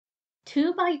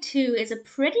Two by Two is a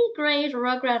pretty great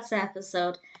Rugrats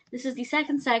episode. This is the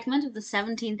second segment of the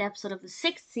 17th episode of the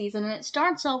 6th season, and it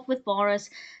starts off with Boris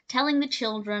telling the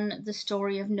children the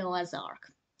story of Noah's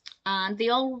Ark. And they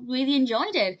all really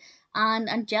enjoyed it. And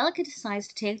Angelica decides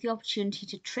to take the opportunity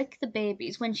to trick the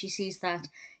babies when she sees that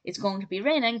it's going to be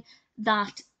raining,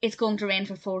 that it's going to rain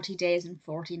for 40 days and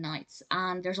 40 nights.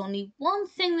 And there's only one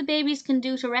thing the babies can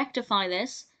do to rectify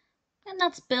this, and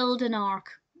that's build an ark.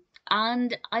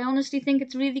 And I honestly think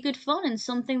it's really good fun and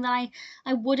something that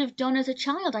I would have done as a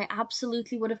child. I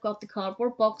absolutely would have got the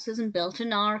cardboard boxes and built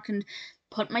an ark and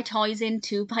put my toys in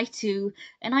two by two,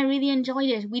 and I really enjoyed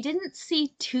it. We didn't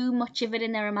see too much of it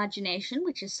in their imagination,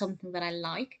 which is something that I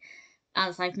like.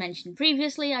 As I've mentioned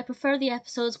previously, I prefer the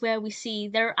episodes where we see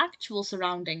their actual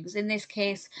surroundings. In this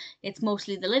case, it's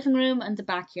mostly the living room and the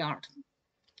backyard.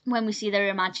 When we see their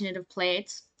imaginative play,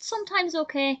 it's sometimes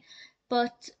okay,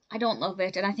 but I don't love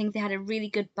it, and I think they had a really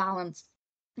good balance.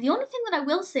 The only thing that I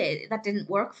will say that didn't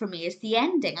work for me is the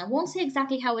ending. I won't say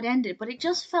exactly how it ended, but it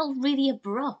just felt really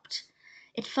abrupt.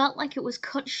 It felt like it was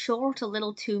cut short a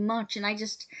little too much, and I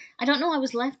don't know, I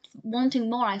was left wanting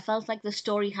more. I felt like the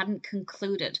story hadn't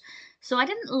concluded. So I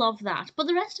didn't love that, but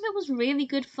the rest of it was really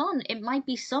good fun. It might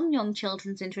be some young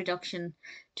children's introduction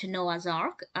to Noah's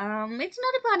Ark. It's not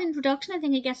a bad introduction. I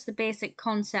think it gets the basic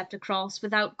concept across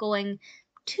without going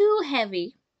too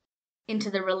heavy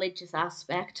into the religious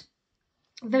aspect.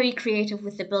 Very creative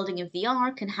with the building of the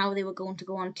ark and how they were going to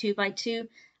go on two by two.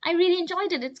 I really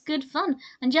enjoyed it. It's good fun.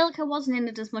 Angelica wasn't in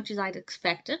it as much as I'd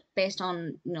expected, based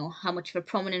on how much of a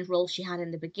prominent role she had in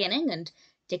the beginning and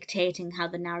dictating how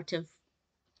the narrative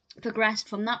progressed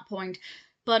from that point.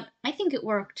 But I think it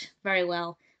worked very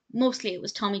well. Mostly it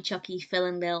was Tommy, Chuckie, Phil,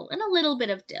 and Lil, and a little bit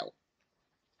of Dill.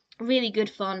 Really good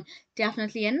fun.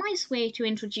 Definitely a nice way to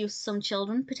introduce some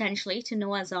children potentially to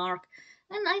Noah's Ark.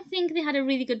 And I think they had a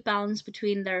really good balance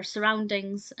between their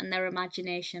surroundings and their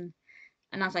imagination.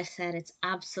 And as I said, it's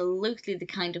absolutely the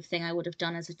kind of thing I would have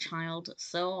done as a child,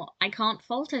 so I can't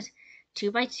fault it. Two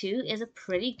by Two is a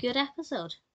pretty good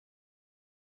episode.